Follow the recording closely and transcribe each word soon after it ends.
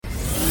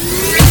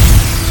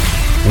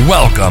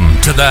Welcome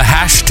to the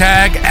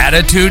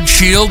 #Attitude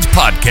Shield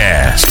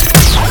podcast,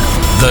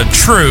 the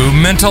true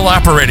mental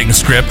operating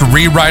script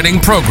rewriting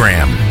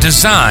program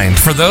designed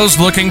for those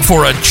looking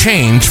for a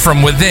change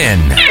from within.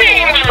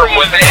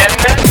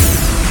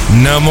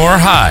 No more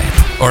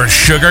hype or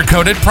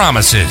sugar-coated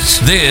promises.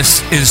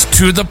 This is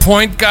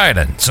to-the-point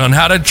guidance on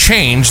how to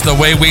change the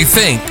way we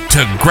think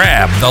to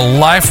grab the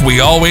life we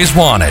always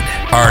wanted.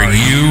 Are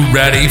you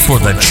ready for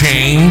the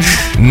change?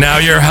 Now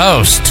your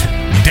host,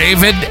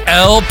 David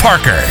L.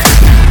 Parker.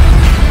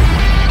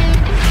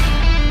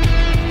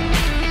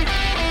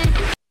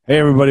 Hey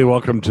everybody,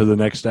 welcome to the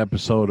next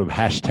episode of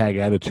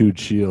 #Attitude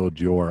Shield,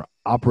 your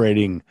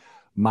operating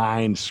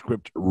mind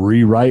script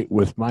rewrite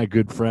with my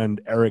good friend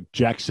Eric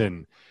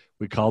Jackson.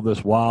 We call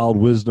this Wild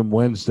Wisdom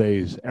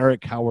Wednesdays.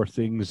 Eric, how are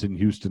things in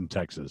Houston,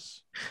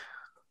 Texas?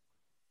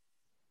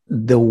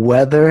 The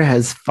weather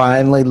has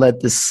finally let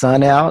the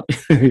sun out.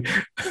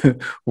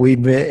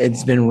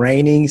 It's been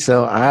raining,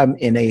 so I'm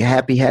in a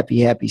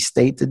happy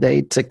state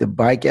today. Took the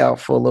bike out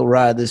for a little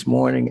ride this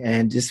morning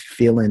and just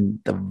feeling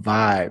the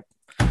vibe.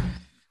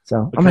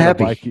 So I'm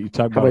happy. Bike? You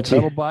talk about a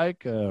pedal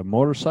bike, a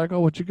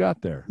motorcycle? What you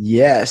got there?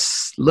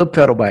 Yes, little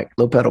pedal bike.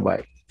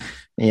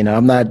 You know,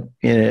 I'm not,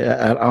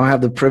 I don't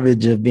have the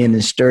privilege of being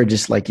in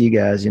Sturgis like you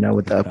guys,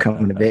 with the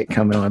upcoming event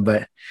coming on,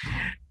 but,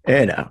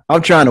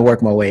 I'm trying to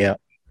work my way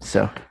up.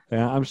 So,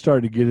 yeah, I'm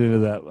starting to get into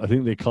that. I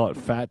think they call it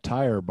fat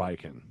tire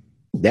biking.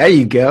 There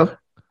you go.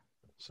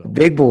 So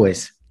big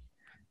boys.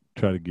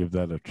 Try to give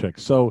that a check.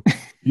 So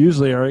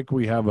usually, Eric,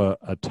 we have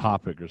a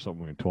topic or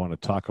something we want to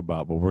talk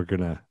about, but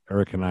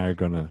Eric and I are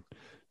going to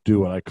do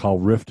what I call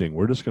riffing.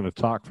 We're just going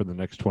to talk for the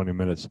next 20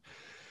 minutes.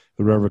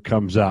 Whatever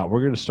comes out.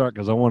 We're going to start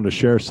because I wanted to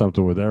share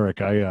something with Eric.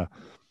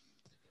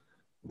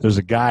 There's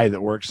a guy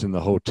that works in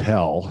the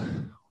hotel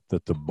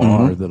that the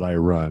bar that I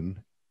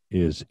run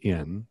is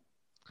in.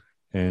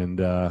 And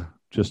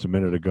just a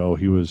minute ago,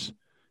 he was,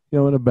 in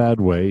a bad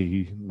way.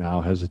 He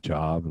now has a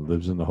job and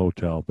lives in the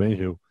hotel. But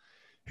anywho,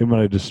 him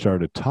and I just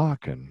started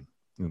talking.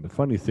 And the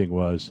funny thing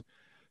was,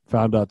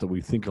 found out that we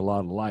think a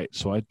lot alike.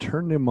 So I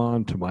turned him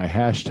on to my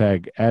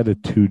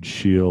 #Attitude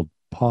Shield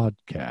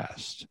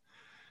podcast.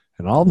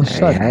 And all of a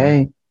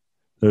sudden,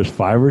 there's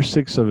 5 or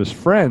 6 of his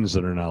friends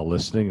that are now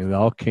listening, and they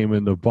all came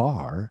in the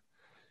bar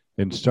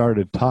and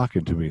started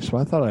talking to me. So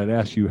I thought I'd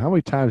ask you, how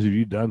many times have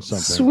you done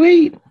something?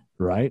 Sweet.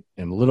 Right?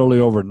 And literally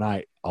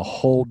overnight, a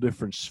whole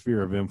different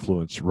sphere of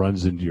influence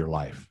runs into your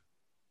life.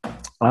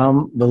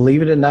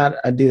 Believe it or not,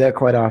 I do that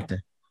quite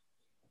often.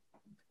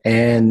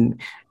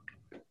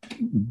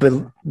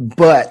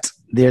 But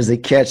there's a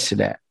catch to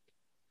that.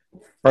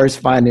 First,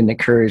 finding the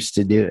courage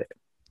to do it.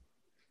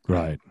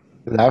 Right.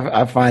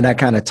 I find I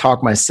kind of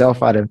talk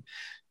myself out of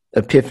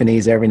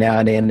epiphanies every now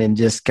and then and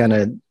just kind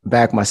of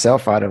back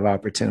myself out of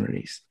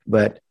opportunities.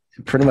 But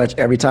pretty much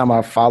every time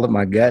I followed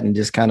my gut and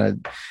just kind of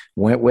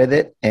went with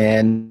it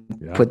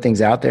and put things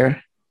out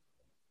there,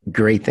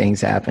 great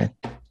things happen.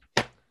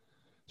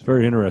 It's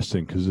very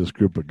interesting because this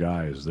group of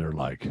guys, they're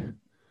like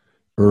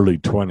early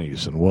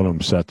 20s, and one of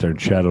them sat there and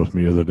chatted with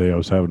me the other day. I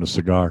was having a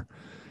cigar,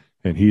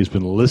 and he's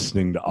been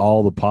listening to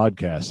all the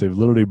podcasts. They've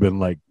literally been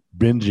like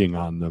binging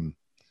on them.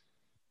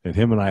 And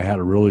him and I had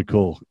a really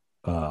cool,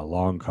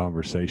 long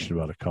conversation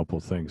about a couple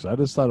of things. I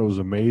just thought it was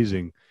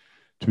amazing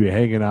to be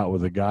hanging out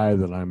with a guy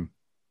that I'm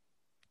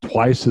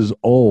twice as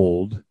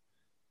old,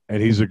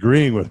 and he's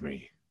agreeing with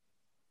me.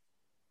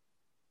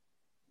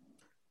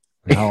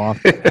 How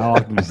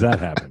often does that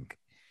happen?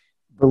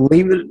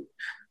 Believe it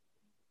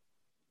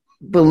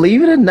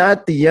or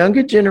not, the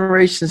younger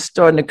generation is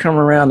starting to come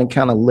around and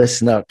kind of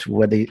listen up to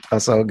what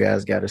us old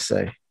guys got to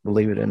say.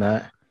 Believe it or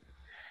not.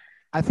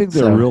 I think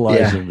they're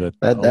realizing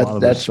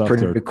that's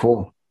pretty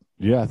cool.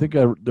 Yeah, I think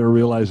they're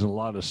realizing a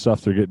lot of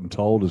stuff they're getting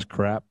told is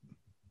crap.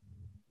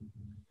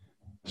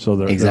 So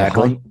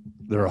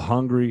they're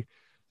hungry.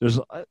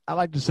 I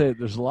like to say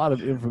there's a lot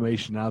of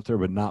information out there,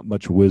 but not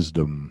much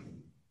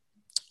wisdom.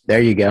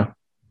 There you go.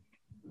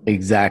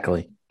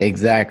 Exactly.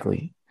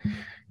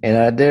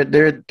 And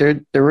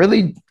they're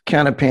really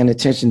kind of paying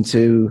attention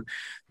to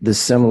the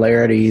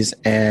similarities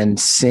and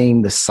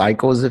seeing the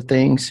cycles of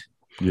things.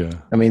 Yeah,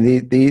 I mean,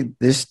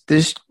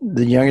 the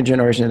younger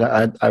generation,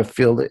 I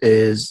feel,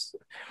 is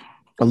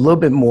a little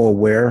bit more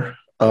aware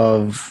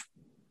of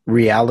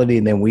reality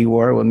than we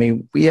were. I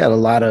mean, we had a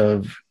lot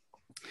of,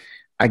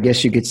 I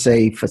guess you could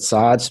say,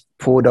 facades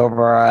pulled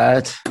over our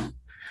eyes.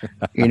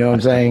 You know what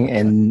I'm saying?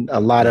 And a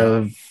lot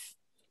of,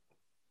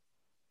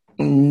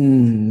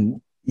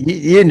 you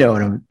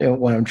know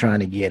what I'm trying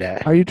to get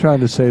at. Are you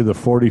trying to say the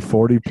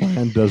 40-40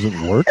 plan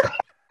doesn't work?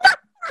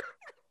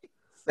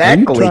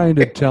 Exactly. Are you trying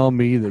to tell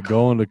me that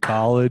going to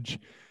college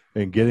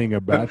and getting a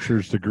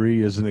bachelor's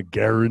degree isn't a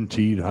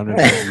guaranteed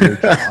 100-year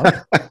job?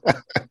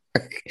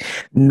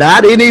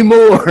 Not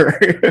anymore.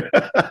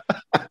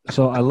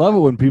 So I love it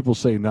when people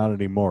say not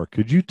anymore.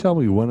 Could you tell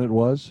me when it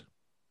was?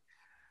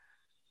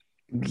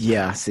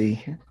 Yeah,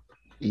 see,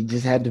 you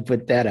just had to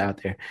put that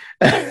out there.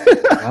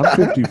 I'm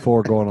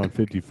 54 going on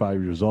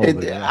 55 years old.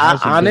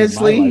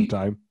 Honestly, been in my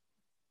lifetime.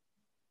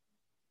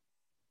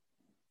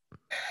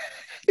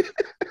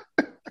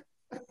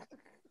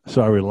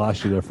 Sorry, we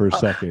lost you there for a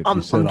second.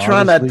 I'm said,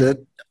 trying not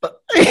to.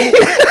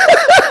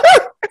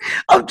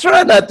 I'm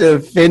trying not to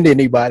offend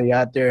anybody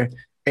out there,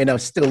 and I'm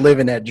still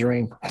living that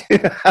dream.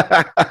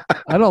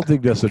 I don't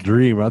think that's a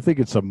dream. I think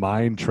it's a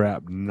mind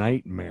trap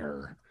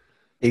nightmare.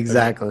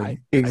 Exactly.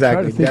 I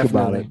try to think Definitely.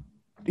 about it.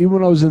 Even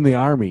when I was in the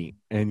Army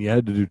and you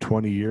had to do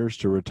 20 years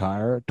to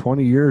retire,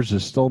 20 years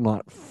is still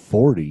not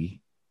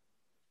 40.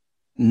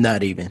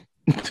 Not even.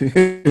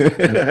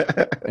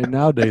 And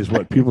nowadays,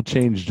 what, people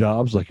change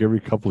jobs like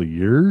every couple of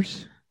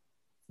years?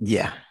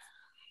 Yeah.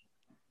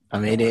 I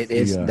mean,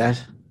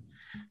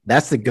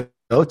 that's the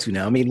go-to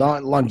now. I mean,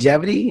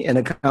 longevity in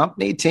a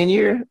company,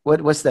 tenure,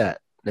 what's that?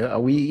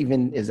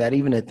 Is that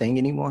even a thing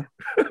anymore?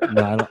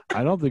 No,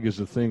 I don't think it's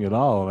a thing at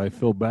all. And I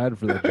feel bad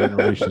for that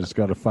generation that's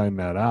got to find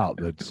that out.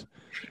 That's,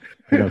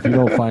 if you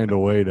don't find a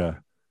way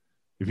to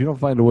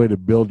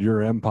build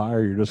your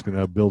empire, you're just going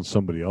to build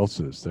somebody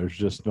else's. There's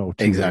just no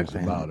two ways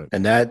about it.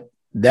 And that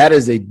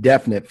is a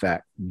definite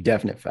fact.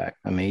 Definite fact.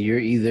 I mean, you're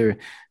either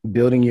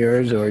building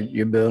yours or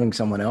you're building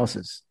someone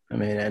else's. I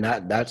mean, and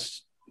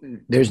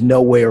there's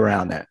no way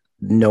around that.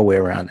 No way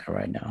around that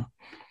right now.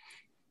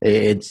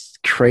 It's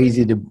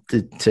crazy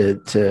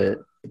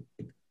to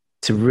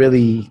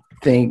really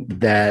think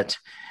that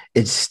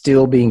it's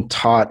still being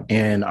taught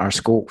in our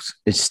schools.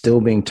 It's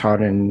still being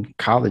taught in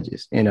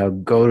colleges.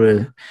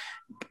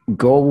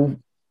 Go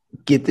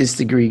get this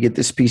degree, get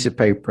this piece of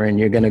paper, and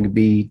you're going to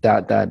be ...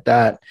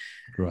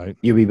 Right.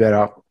 You'll be better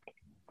off.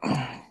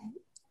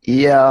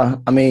 Yeah.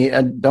 I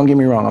mean, don't get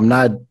me wrong. I'm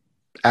not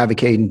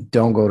advocating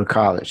don't go to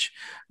college,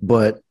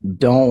 but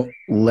don't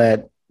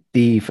let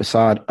the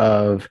facade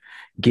of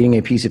getting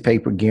a piece of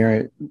paper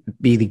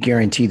be the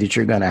guarantee that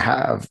you're going to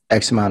have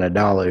X amount of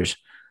dollars,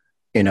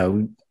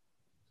 in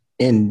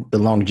the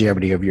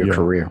longevity of your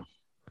career.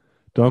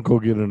 Don't go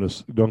get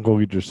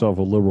yourself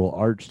a liberal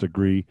arts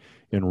degree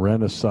in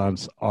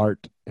Renaissance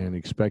art and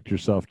expect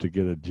yourself to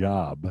get a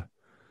job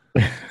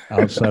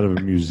outside of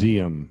a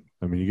museum.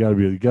 I mean, you got to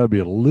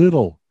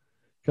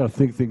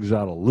think things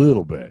out a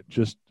little bit,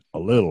 just a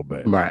little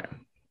bit. Right.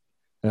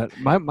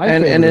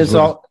 And it's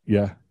all,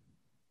 yeah.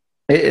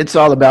 It's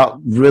all about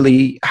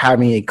really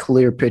having a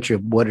clear picture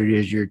of what it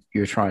is you're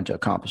trying to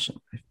accomplish.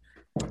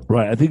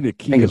 Right. I think the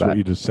key is what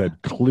you just said,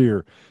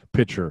 clear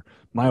picture.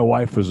 My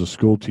wife was a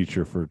school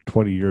teacher for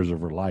 20 years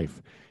of her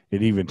life.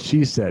 And even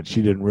she said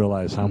she didn't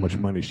realize how much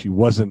money she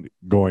wasn't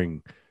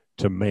going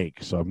to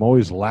make. So I'm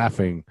always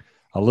laughing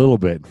a little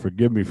bit.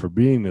 Forgive me for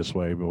being this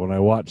way. But when I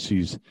watch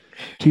these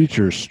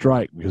teachers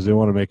strike because they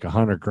want to make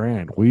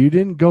 $100,000, well, you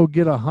didn't go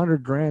get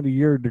 $100,000 a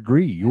year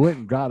degree. You went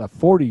and got a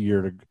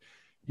 40-year degree.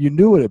 You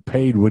knew what it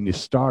paid when you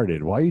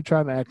started. Why are you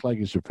trying to act like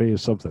it should pay you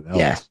something else?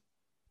 Yeah,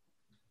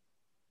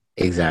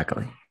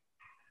 exactly.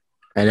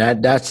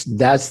 And that's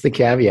the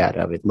caveat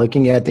of it.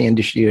 Looking at the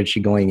industry that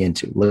you're going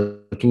into,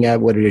 looking at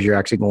what it is you're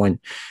actually going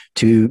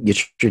to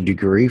get your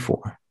degree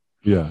for.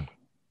 Yeah.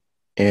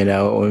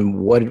 And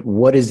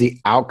what is the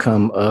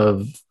outcome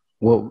of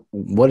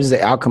what is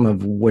the outcome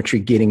of what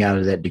you're getting out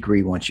of that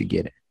degree once you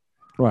get it?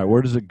 Right.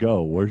 Where does it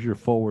go? Where's your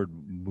forward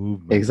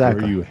movement?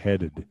 Exactly. Where are you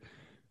headed?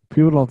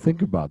 People don't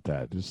think about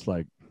that. It's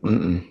like,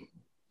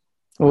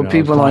 well,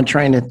 people aren't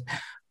trained to.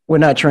 We're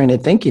not trained to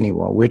think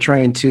anymore. We're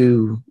trained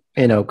to,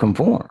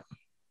 conform.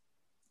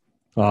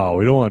 Oh,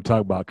 we don't want to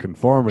talk about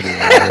conformity.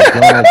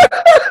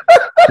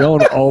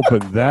 Don't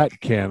open that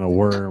can of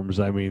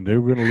worms. I mean,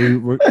 they're going to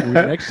lose.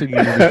 Next thing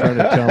you're going to be trying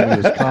to tell me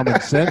is common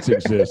sense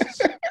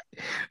exists.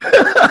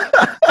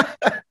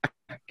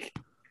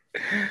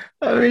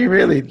 I mean,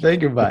 really,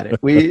 think about it.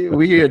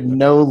 We are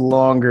no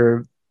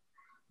longer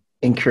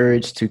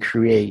encouraged to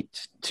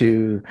create,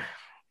 to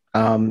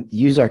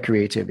use our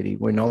creativity.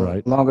 We're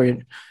no longer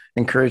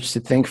encouraged to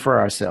think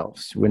for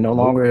ourselves. We're no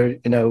longer,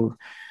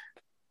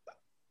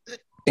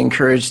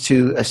 encouraged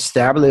to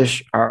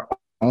establish our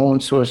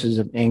own sources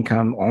of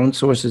income, own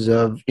sources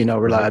of,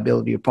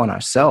 reliability upon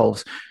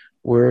ourselves.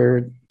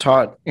 We're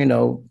taught,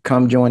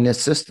 come join this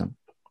system,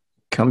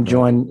 come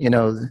join,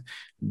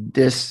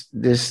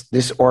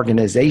 this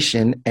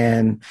organization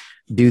and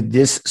do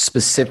this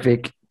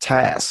specific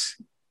task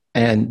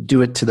and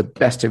do it to the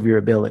best of your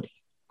ability.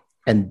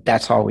 And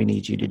that's all we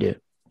need you to do.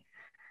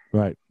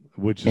 Right.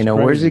 Which is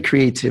where's the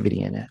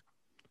creativity in it?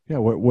 Yeah.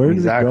 Where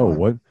did it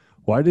go?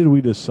 Why did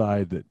we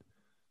decide that,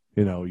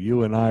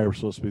 you and I are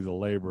supposed to be the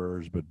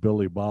laborers, but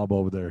Billy Bob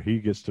over there, he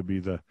gets to be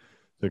the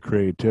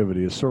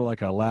creativity. It's sort of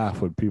like I laugh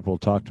when people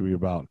talk to me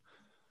about,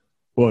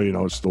 well,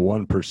 it's the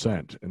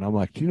 1%. And I'm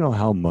like, do you know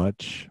how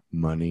much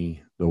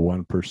money the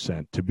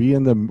 1%, to be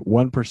in the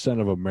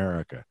 1% of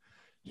America,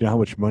 do you know how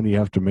much money you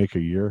have to make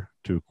a year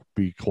to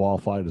be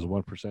qualified as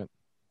 1%?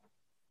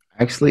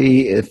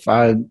 Actually,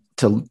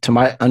 to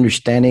my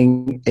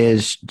understanding,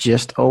 is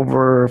just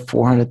over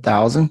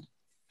 400,000.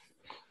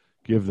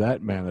 Give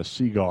that man a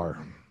cigar.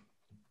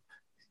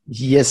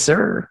 Yes,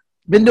 sir.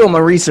 Been doing my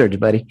research,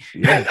 buddy.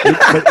 Yeah,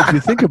 but if you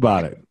think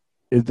about it,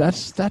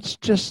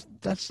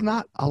 that's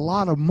not a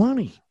lot of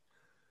money.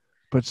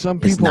 But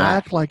some people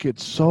act like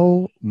it's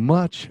so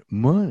much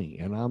money,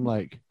 and I'm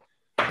like,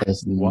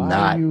 it's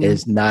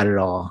not at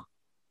all.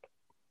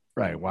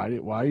 Right.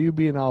 Why are you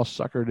being all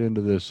suckered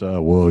into this?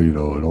 Well, you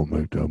know, I don't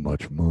make that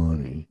much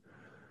money.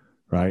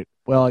 Right.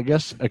 Well, I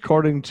guess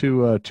according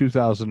to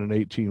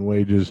 2018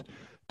 wages,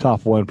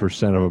 top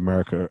 1% of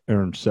America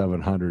earned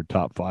 700,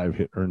 top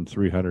 5 earned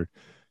 300,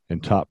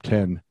 and top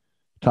 10%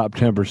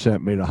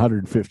 made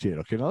 158.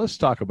 Okay, now let's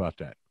talk about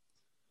that.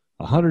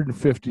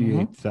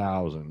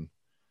 158,000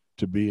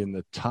 to be in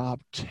the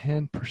top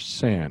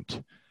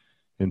 10%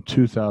 in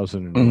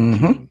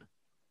 2018.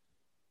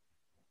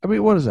 I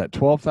mean, what is that?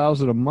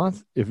 12,000 a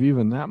month, if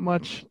even that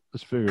much?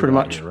 Let's figure Pretty it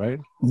out much. here, right?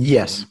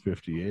 Yes.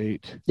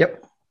 58.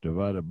 Yep.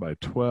 Divided by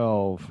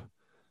 12,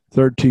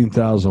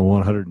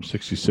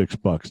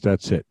 $13,166.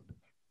 That's it.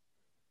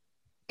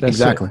 That's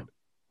exactly.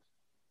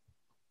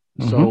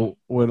 It. So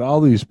when all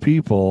these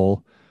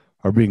people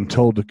are being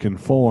told to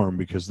conform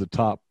because the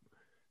top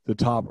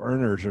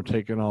earners are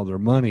taking all their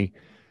money,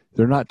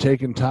 they're not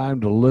taking time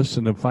to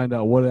listen and find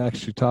out what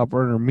actually top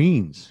earner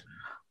means.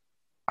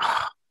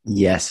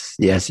 Yes.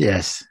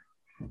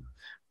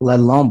 Let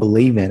alone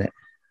believe in it.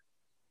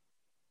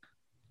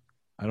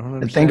 I don't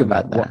understand. Think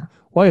about that.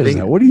 Why is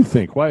that? What do you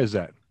think? Why is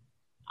that?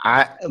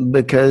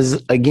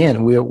 Because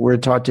again, we're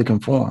taught to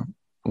conform.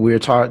 We're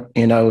taught,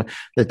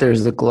 that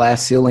there's the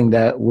glass ceiling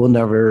that we'll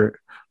never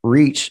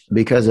reach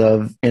because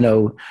of,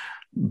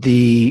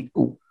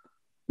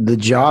 the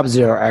jobs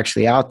that are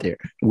actually out there,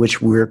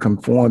 which we're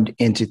conformed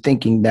into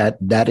thinking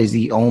that is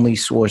the only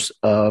source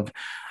of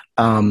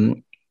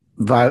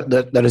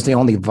that is the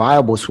only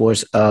viable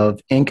source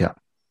of income.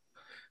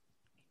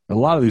 A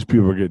lot of these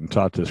people are getting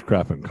taught this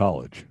crap in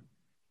college.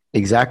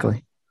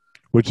 Exactly.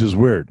 Which is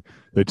weird.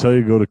 They tell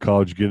you to go to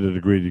college, get a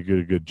degree to get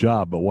a good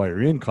job. But while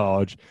you're in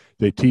college,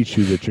 they teach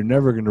you that you're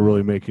never going to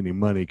really make any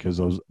money because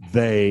those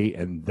they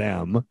and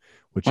them,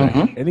 which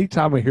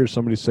anytime I hear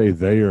somebody say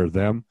they or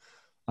them,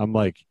 I'm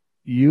like,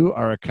 you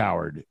are a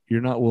coward.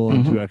 You're not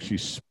willing to actually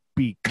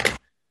speak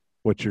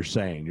what you're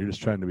saying. You're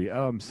just trying to be,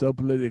 I'm so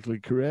politically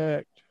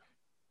correct.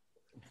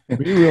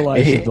 Do you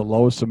realize that the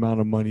lowest amount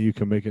of money you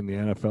can make in the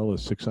NFL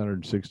is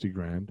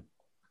 $660,000?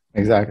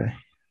 Exactly.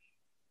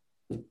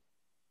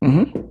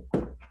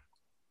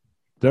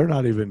 They're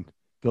not even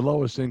the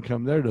lowest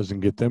income there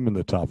doesn't get them in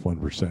the top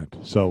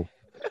 1%. So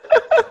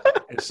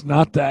it's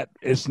not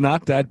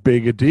that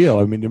big a deal.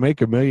 I mean, to make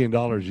 $1 million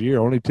a year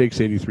only takes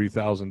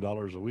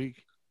 $83,000 a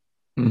week.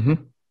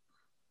 And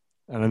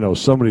I know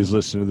somebody's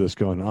listening to this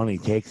going, only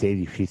takes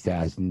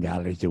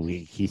 $83,000 a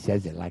week. He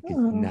says it like it's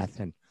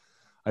nothing.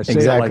 I say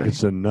it like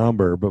it's a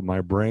number, but my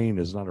brain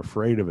is not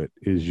afraid of it.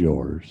 Is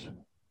yours?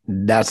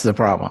 That's the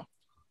problem.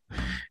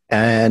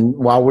 And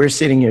while we're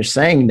sitting here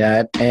saying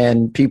that,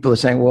 and people are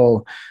saying,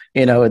 well,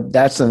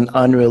 that's an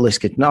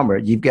unrealistic number.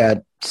 You've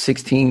got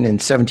 16 and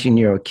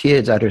 17-year-old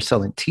kids out here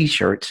selling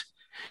T-shirts,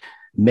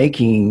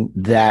 making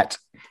that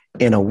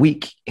in a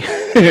week.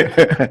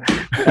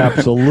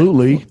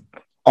 Absolutely.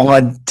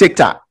 On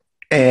TikTok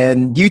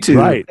and YouTube.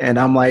 Right. And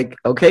I'm like,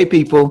 okay,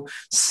 people,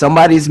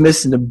 somebody's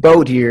missing the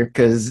boat here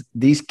because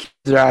these kids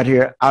are out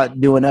here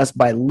outdoing us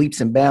by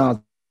leaps and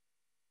bounds.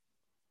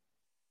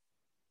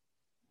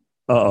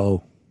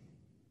 Uh-oh.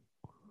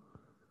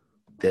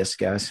 This,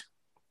 guys.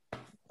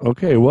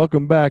 Okay,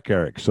 welcome back,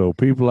 Eric. So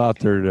people out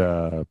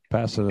there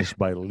passing us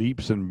by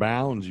leaps and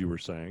bounds, you were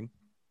saying.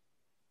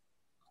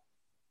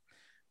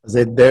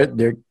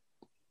 They're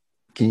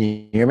can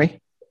you hear me?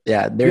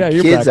 Yeah, there are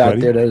kids out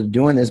there that are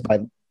doing this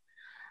by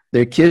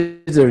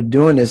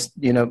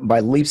by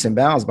leaps and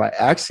bounds by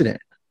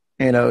accident.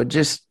 They've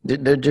just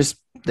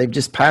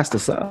passed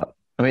us up.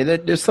 I mean,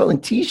 they're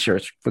selling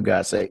T-shirts, for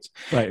God's sakes.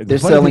 Right. The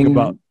funny thing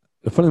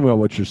about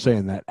what you're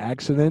saying, that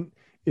accident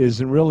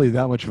isn't really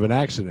that much of an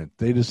accident.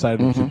 They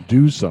decided to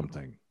do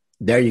something.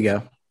 There you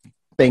go.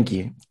 Thank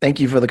you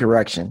for the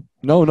correction.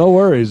 No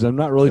worries. I'm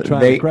not really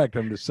trying to correct.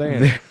 I'm just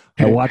saying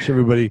I watch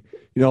everybody,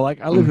 like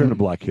I live here in the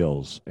Black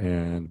Hills,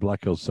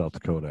 South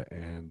Dakota,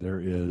 and there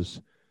is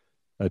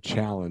a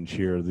challenge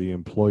here. The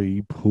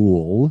employee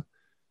pool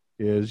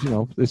is,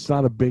 it's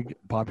not a big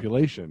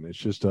population. It's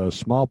just a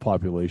small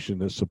population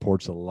that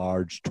supports a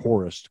large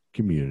tourist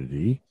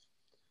community.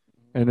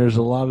 And there's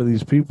a lot of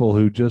these people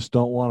who just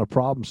don't want to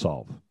problem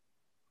solve.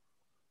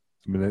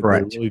 I mean, they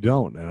really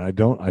don't, and I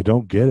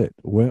don't get it.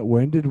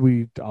 When did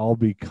we all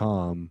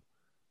become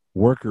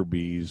worker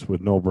bees with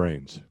no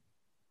brains?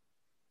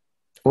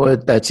 Well,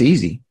 that's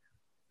easy.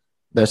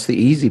 That's the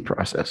easy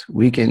process.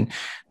 We can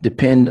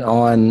depend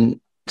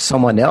on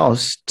someone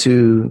else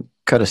to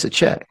cut us a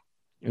check,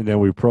 and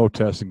then we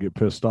protest and get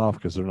pissed off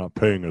because they're not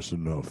paying us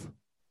enough.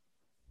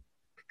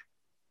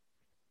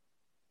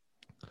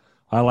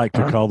 I like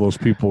to call those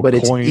people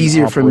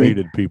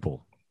coin-operated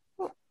people.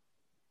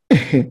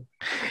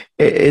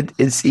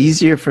 It's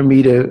easier for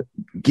me to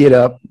get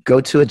up,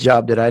 go to a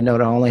job that I know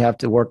that I only have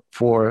to work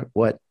for,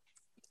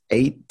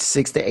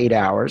 6 to 8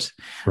 hours,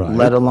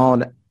 let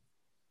alone,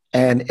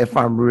 and if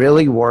I'm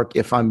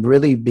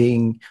really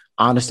being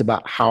honest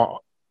about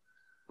how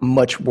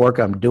much work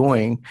I'm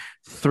doing,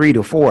 3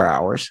 to 4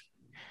 hours.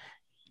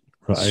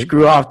 Right.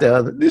 Screw off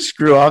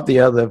the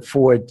other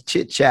 4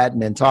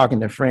 chit-chatting and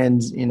talking to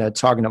friends,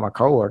 talking to my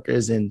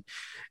coworkers and,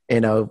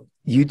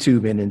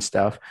 YouTubing and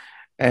stuff,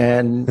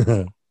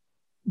 and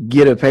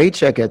get a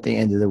paycheck at the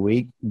end of the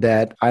week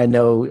that I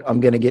know I'm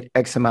going to get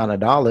X amount of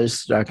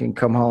dollars so I can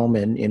come home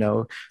and,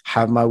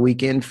 have my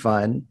weekend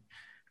fun,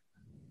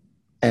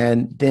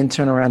 and then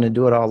turn around and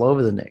do it all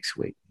over the next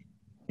week,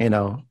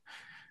 and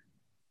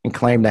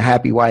claim the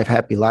happy wife,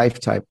 happy life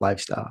type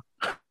lifestyle.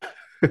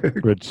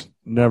 Which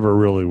never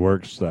really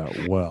works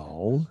that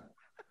well.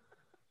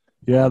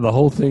 Yeah, the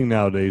whole thing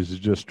nowadays is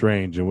just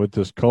strange. And with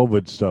this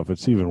COVID stuff,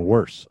 it's even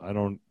worse.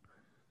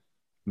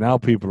 Now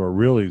people are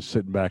really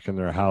sitting back in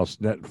their house,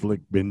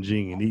 Netflix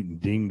binging and eating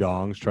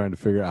ding-dongs, trying to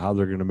figure out how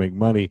they're going to make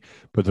money,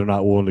 but they're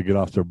not willing to get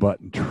off their butt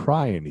and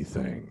try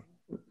anything.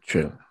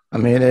 True. I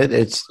mean,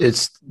 it's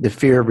the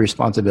fear of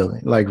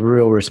responsibility, like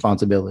real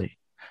responsibility.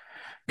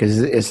 Because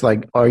it's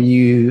like, I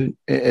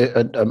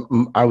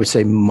would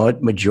say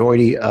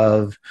majority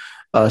of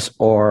us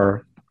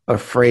are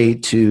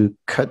afraid to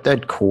cut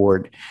that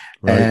cord,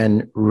 right,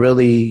 and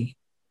really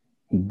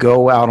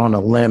go out on a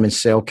limb and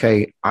say,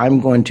 okay, I'm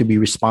going to be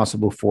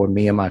responsible for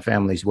me and my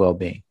family's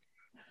well-being.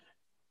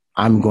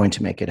 I'm going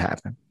to make it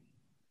happen.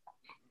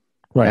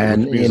 Right.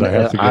 And which means I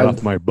have to get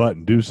off my butt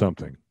and do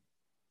something.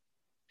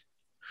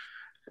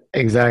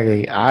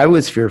 Exactly. I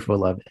was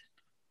fearful of it.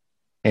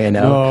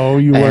 No,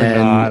 you were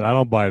not. I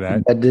don't buy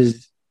that.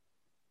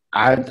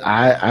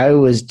 I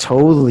was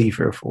totally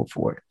fearful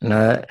for it.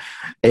 And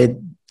it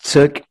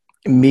took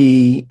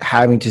me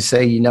having to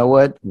say, you know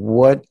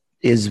what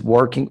is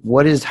working,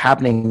 what is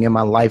happening in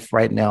my life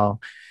right now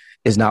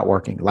is not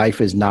working.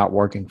 Life is not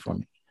working for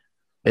me.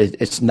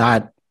 It's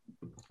not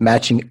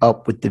matching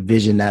up with the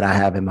vision that I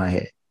have in my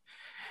head.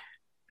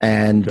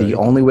 And the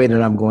only way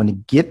that I'm going to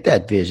get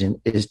that vision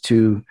is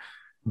to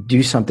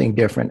do something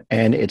different.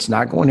 And it's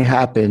not going to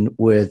happen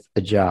with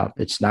a job.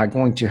 It's not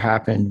going to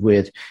happen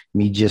with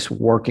me just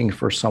working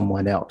for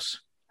someone else.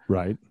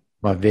 Right.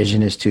 My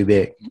vision is too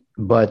big.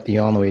 But the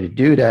only way to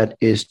do that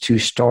is to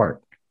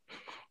start.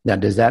 Now,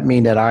 does that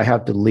mean that I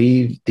have to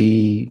leave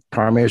the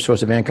primary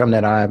source of income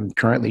that I'm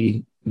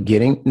currently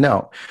getting?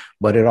 No.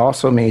 But it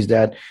also means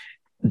that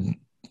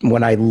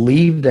when I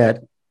leave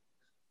that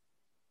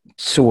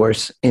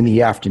source in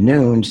the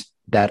afternoons,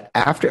 that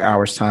after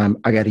hours time,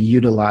 I got to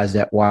utilize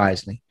that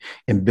wisely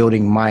in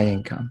building my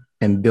income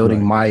and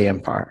building my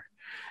empire.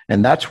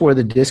 And that's where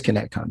the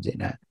disconnect comes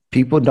in at.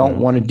 People don't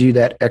want to do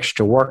that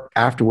extra work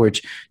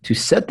afterwards to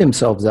set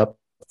themselves up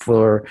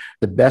for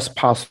the best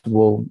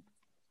possible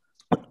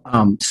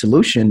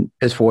solution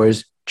as far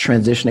as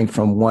transitioning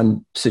from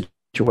one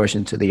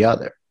situation to the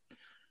other.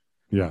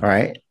 Yeah.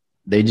 Right.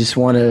 They just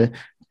want to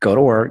go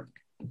to work,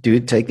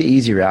 take the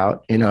easy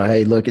route.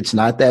 Hey, look, it's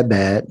not that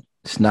bad.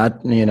 It's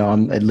not,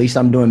 at least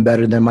I'm doing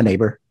better than my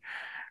neighbor,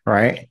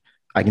 right?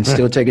 I can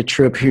still take a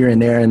trip here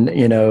and there,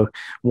 and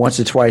once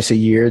or twice a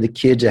year. The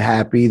kids are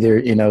happy.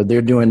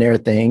 They're doing their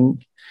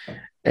thing,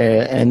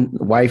 and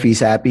wifey's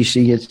happy.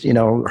 She gets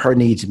her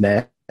needs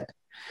met.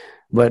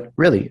 But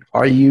really,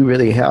 are you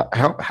really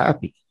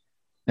happy?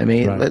 I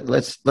mean,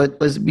 let's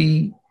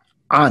be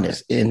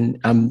honest. And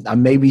I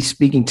may be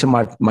speaking to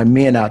my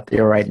men out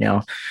there right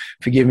now.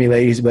 Forgive me,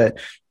 ladies, but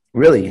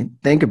really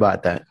think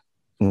about that.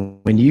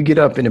 When you get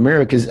up in the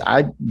mirror, because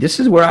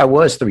this is where I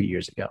was 3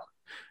 years ago.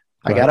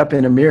 I got up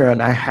in the mirror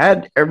and I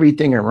had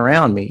everything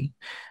around me.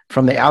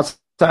 From the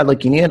outside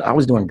looking in, I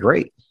was doing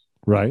great.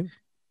 Right.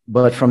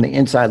 But from the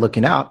inside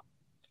looking out,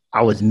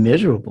 I was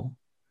miserable.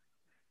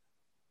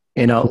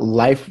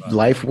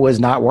 Life was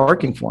not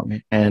working for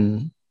me.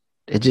 And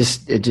it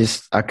just,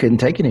 I couldn't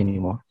take it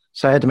anymore.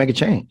 So I had to make a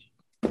change.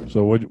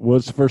 So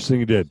what's the first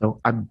thing you did?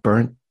 So I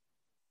burnt.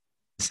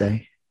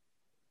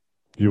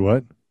 You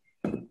what?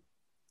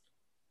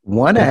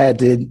 I had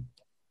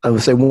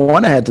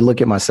to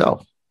look at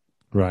myself.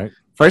 Right.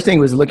 First thing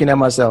was looking at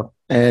myself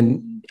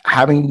and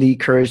having the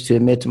courage to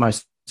admit to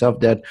myself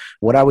that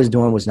what I was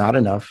doing was not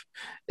enough.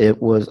 I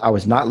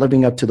was not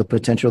living up to the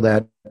potential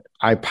that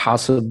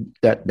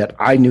that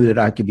I knew that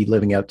I could be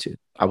living up to.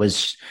 I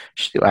was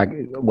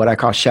what I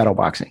call shadow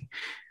boxing.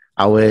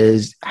 I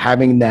was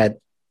having that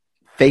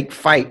fake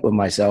fight with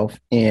myself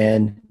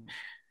and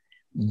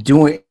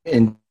going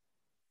through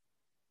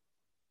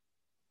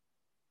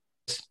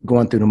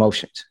the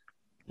motions.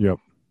 Yep.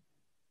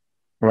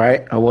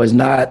 Right. I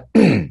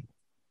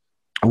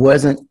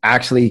wasn't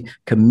actually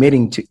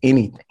committing to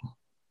anything.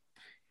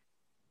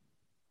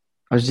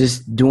 I was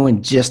just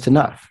doing just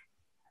enough.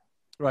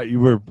 Right.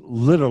 You were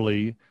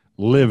literally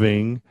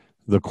living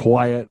the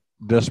quiet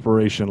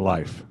desperation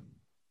life.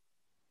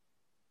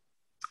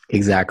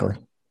 Exactly.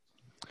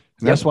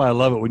 And that's why I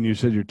love it when you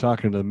said you're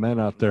talking to the men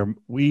out there.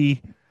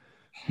 We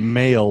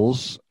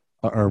males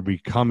are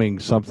becoming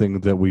something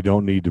that we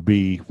don't need to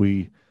be.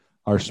 We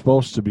are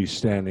supposed to be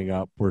standing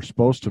up. We're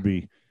supposed to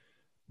be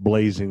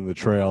blazing the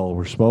trail.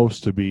 We're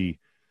supposed to be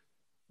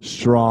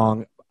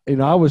strong.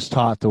 I was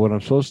taught that what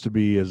I'm supposed to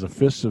be is a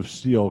fist of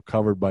steel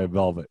covered by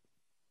velvet.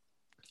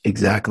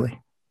 Exactly.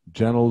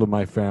 Gentle to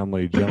my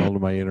family, gentle to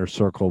my inner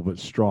circle, but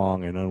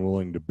strong and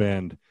unwilling to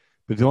bend.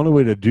 But the only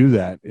way to do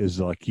that is,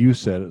 like you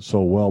said it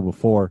so well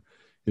before,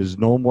 is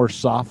no more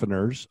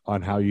softeners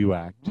on how you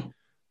act.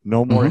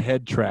 No more Mhm.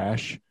 head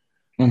trash.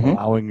 Mhm.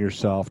 Allowing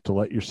yourself to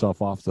let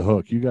yourself off the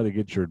hook. You got to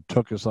get your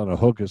tookus on a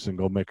hookus and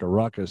go make a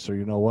ruckus. So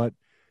you know what?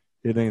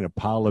 It ain't a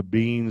pile of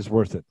beans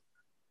worth it.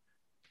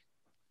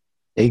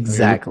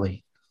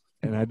 Exactly.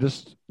 And I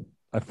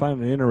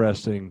find it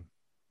interesting,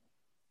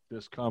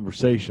 this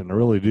conversation. I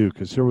really do,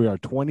 because here we are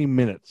 20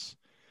 minutes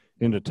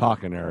into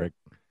talking, Eric,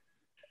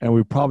 and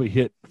we probably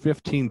hit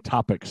 15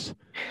 topics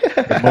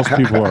that most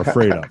people are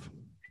afraid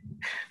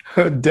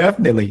of.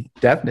 Definitely.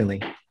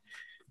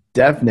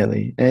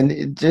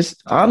 And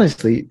just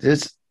honestly,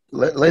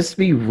 let's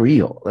be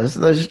real.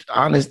 Let's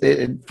honest.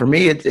 For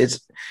me,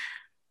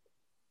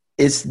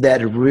 it's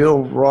that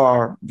real,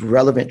 raw,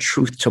 relevant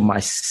truth to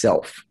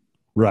myself.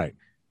 Right.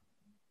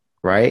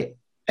 Right.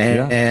 And,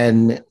 Yeah.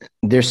 and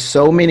there's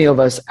so many of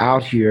us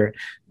out here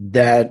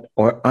that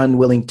are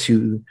unwilling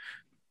to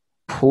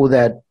pull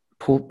that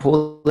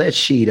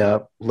sheet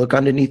up, look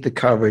underneath the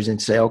covers and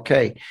say,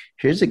 okay,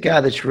 here's a guy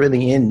that's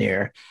really in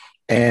there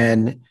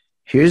and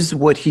here's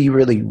what he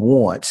really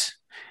wants.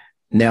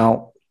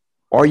 Now,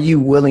 are you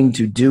willing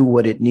to do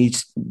what it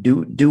needs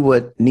do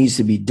what needs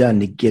to be done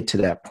to get to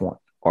that point?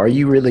 Are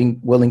you really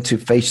willing to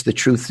face the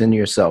truth in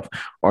yourself?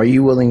 Are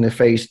you willing to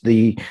face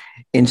the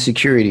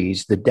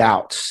insecurities, the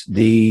doubts,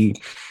 the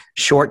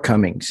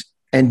shortcomings,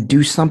 and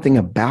do something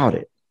about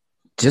it?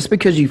 Just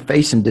because you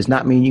face them does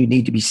not mean you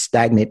need to be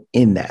stagnant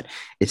in that.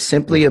 It's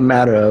simply a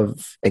matter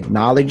of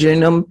acknowledging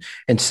them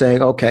and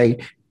saying, okay,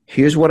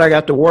 here's what I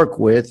got to work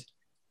with.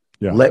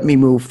 Yeah. Let me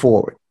move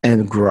forward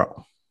and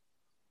grow.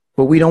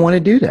 But we don't want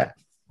to do that.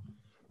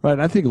 Right.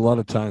 And I think a lot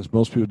of times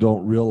most people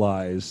don't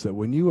realize that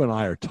when you and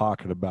I are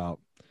talking about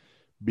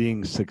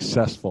being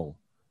successful,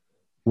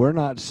 we're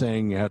not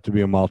saying you have to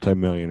be a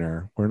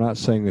multimillionaire. We're not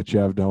saying that you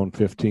have to own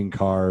 15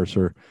 cars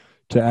or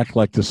to act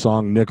like the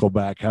song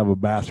Nickelback, have a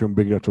bathroom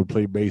big enough to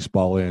play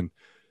baseball in.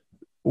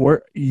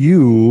 Where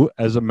you,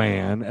 as a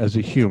man, as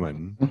a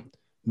human,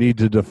 need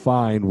to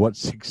define what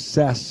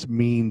success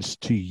means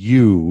to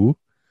you,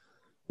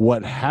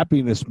 what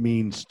happiness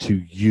means to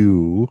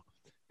you,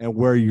 and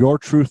where your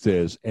truth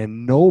is.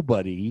 And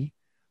nobody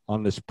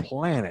on this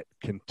planet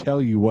can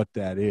tell you what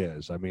that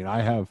is. I mean,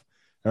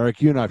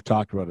 Eric, you and I have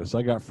talked about this.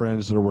 I got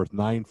friends that are worth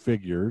 9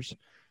 figures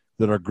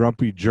that are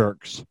grumpy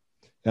jerks.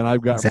 And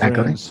I've got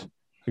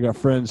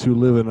friends who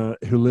live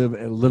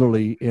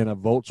literally in a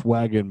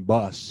Volkswagen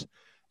bus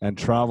and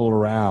travel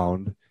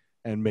around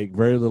and make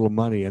very little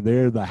money. And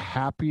they're the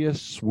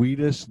happiest,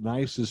 sweetest,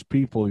 nicest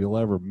people you'll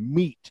ever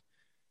meet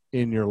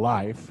in your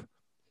life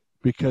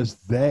because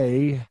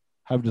they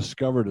have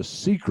discovered a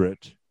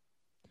secret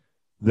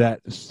that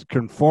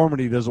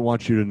conformity doesn't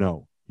want you to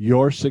know.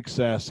 Your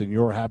success and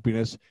your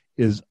happiness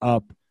is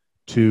up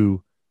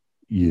to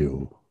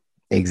you.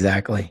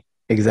 Exactly.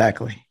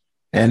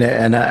 And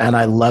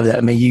I love that.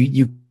 I mean,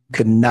 you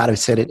could not have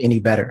said it any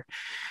better.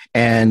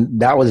 And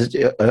that was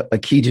a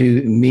key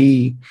to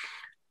me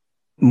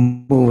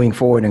moving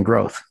forward in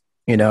growth.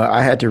 You know,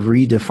 I had to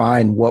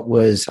redefine what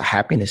was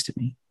happiness to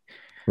me.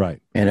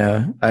 Right.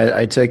 And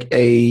I took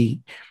a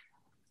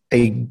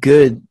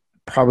good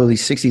probably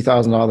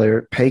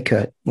 $60,000 pay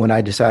cut when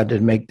I decided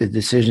to make the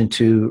decision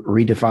to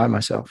redefine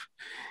myself.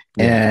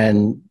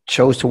 And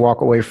chose to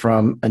walk away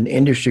from an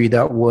industry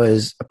that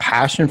was a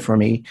passion for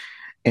me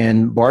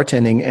in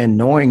bartending, and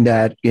knowing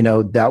that, you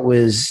know, that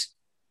was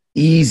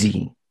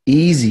easy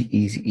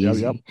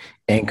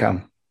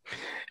income.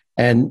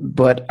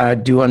 But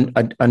I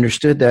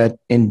understood that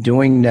in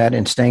doing that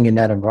and staying in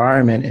that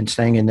environment and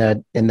staying in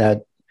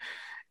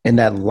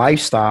that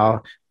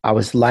lifestyle, I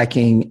was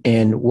lacking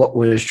in what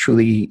was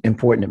truly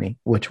important to me,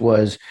 which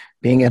was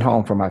being at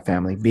home for my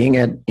family, being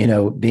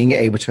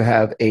able to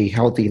have a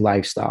healthy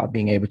lifestyle,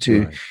 being able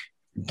to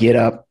get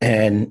up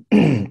and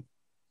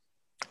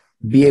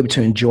be able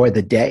to enjoy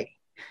the day,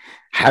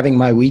 having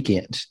my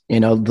weekends, the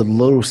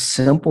little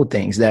simple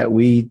things that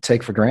we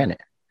take for granted.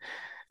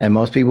 And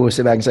most people would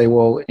sit back and say,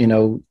 well,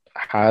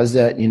 how's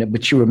that,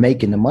 but you were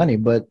making the money.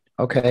 But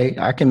okay,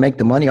 I can make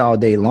the money all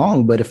day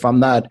long, but if I'm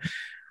not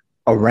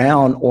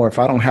around, or if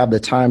I don't have the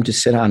time to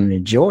sit down and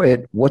enjoy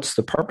it, what's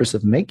the purpose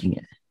of making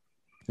it?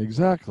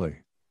 Exactly.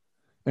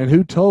 And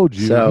who told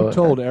you? Who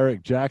told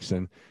Eric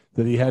Jackson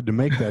that he had to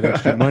make that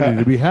extra money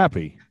to be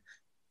happy?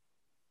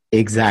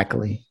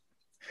 Exactly.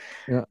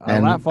 Yeah, I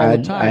laugh all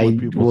the time when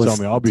people tell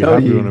me I'll be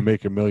happy when I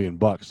make $1 million.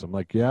 I'm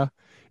like, yeah,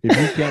 if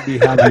you can't be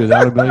happy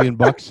without $1 million,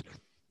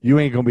 you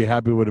ain't gonna be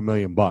happy with $1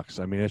 million.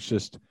 I mean, it's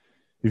just,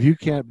 if you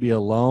can't be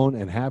alone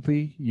and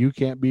happy, you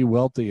can't be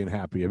wealthy and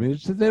happy. I mean,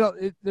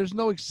 there's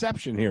no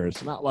exception here.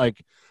 It's not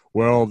like,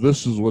 well,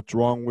 this is what's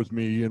wrong with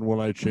me, and when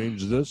I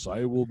change this,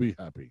 I will be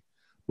happy.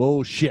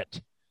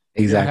 Bullshit.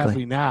 Exactly. Get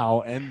happy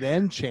now and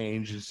then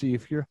change and see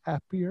if you're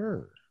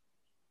happier.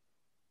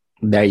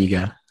 There you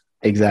go.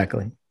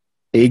 Exactly.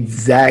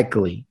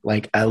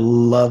 Like, I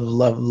love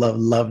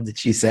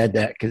that you said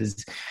that,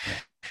 because,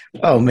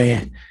 oh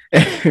man,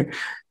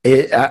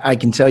 I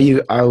can tell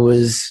you,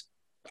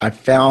 I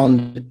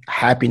found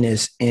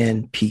happiness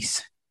in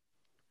peace.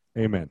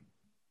 Amen.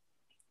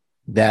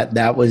 That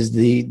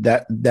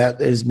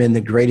has been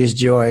the greatest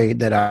joy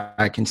that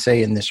I can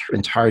say in this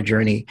entire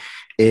journey,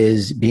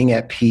 is being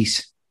at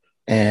peace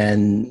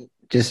and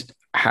just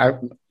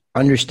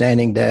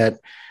understanding that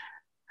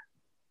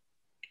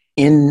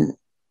in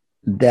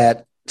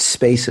that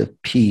space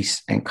of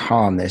peace and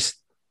calmness,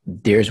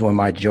 there's where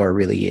my joy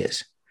really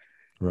is.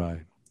 Right.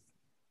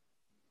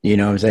 You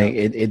know what I'm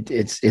saying?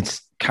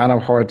 It's kind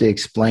of hard to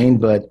explain,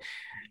 but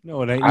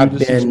no, it ain't. You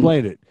just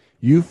explained it.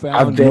 You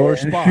found your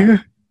spot.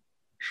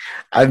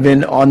 I've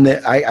been on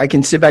I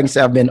can sit back and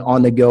say I've been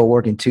on the go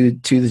working 2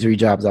 to 3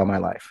 jobs all my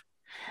life.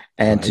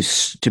 And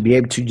to be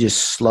able to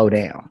just slow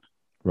down.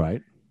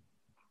 Right.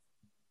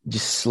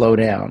 Just slow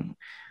down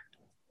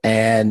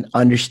and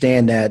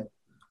understand that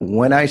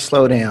when I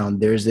slow down,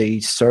 there's a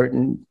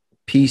certain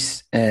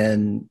peace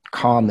and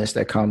calmness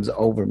that comes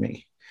over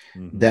me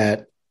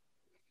that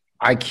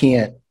I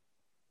can't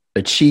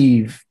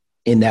achieve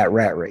in that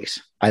rat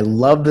race.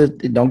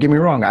 Don't get me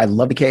wrong, I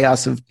love the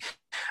chaos of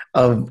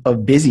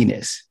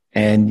busyness,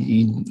 and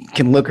you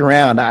can look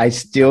around. I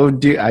still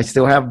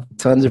have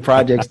tons of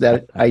projects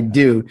that I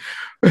do,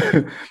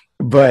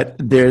 but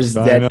there's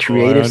that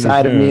creative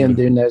side of me, and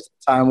then there's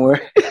a time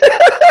where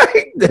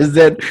there's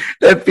that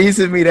piece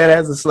of me that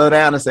has to slow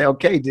down and say,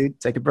 okay, dude,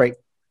 take a break.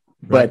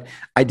 Right. But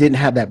I didn't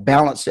have that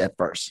balance at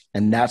first,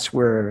 and that's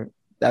where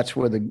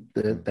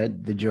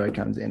the joy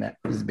comes in, at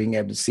is being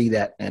able to see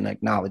that and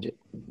acknowledge it.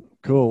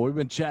 Cool. We've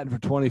been chatting for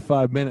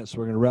 25 minutes.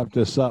 We're going to wrap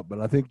this up, but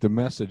I think the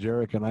message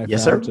Eric and I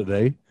found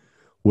today,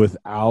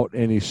 without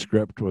any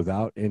script,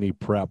 without any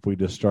prep, we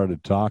just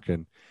started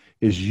talking,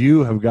 is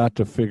you have got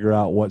to figure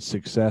out what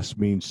success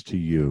means to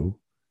you.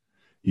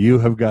 You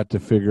have got to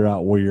figure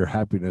out where your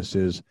happiness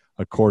is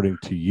according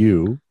to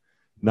you,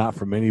 not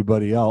from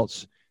anybody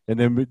else.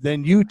 And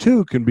then you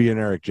too can be an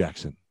Eric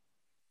Jackson.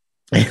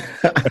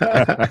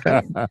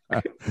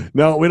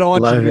 No, we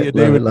don't want you to be a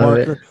David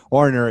Parker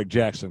or an Eric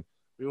Jackson.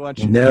 We want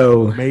you to be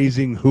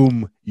amazing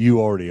whom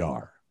you already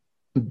are.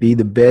 Be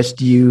the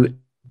best you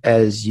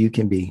as you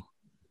can be.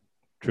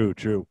 True.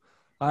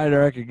 All right,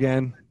 Eric,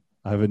 again,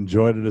 I've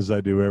enjoyed it as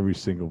I do every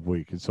single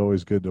week. It's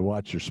always good to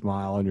watch your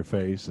smile on your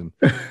face and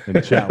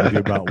chat with you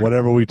about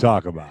whatever we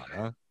talk about.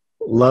 Huh?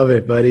 Love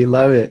it, buddy.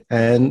 Love it.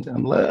 And I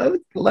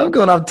love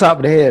going off the top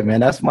of the head, man.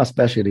 That's my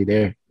specialty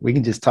there. We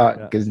can just talk,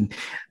 because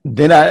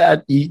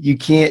then you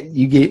can't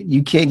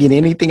get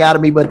anything out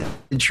of me but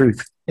the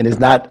truth. And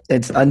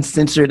it's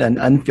uncensored and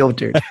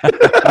unfiltered.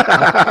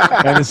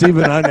 And it's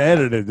even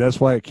unedited. That's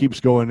why it keeps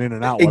going in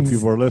and out while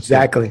people are listening.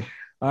 Exactly.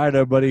 All right,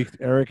 everybody.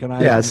 Eric and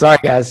I. Yeah, sorry,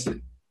 guys.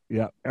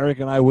 Yeah, Eric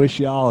and I wish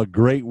y'all a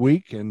great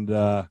week, and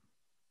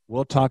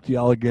we'll talk to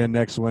y'all again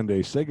next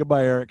Wednesday. Say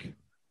goodbye, Eric.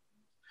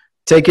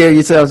 Take care of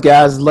yourselves,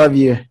 guys. Love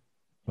you.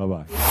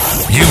 Bye-bye.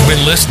 You've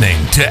been listening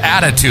to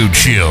Attitude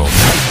Shield,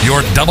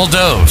 your double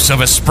dose of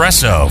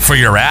espresso for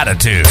your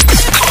attitude.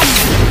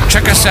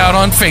 Check us out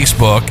on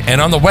Facebook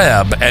and on the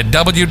web at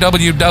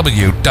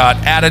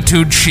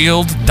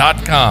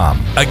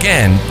www.attitudeshield.com.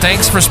 Again,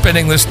 thanks for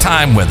spending this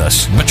time with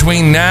us.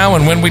 Between now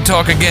and when we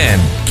talk again,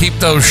 keep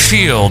those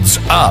shields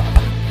up,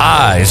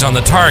 eyes on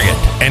the target,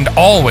 and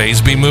always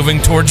be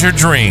moving towards your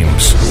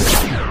dreams.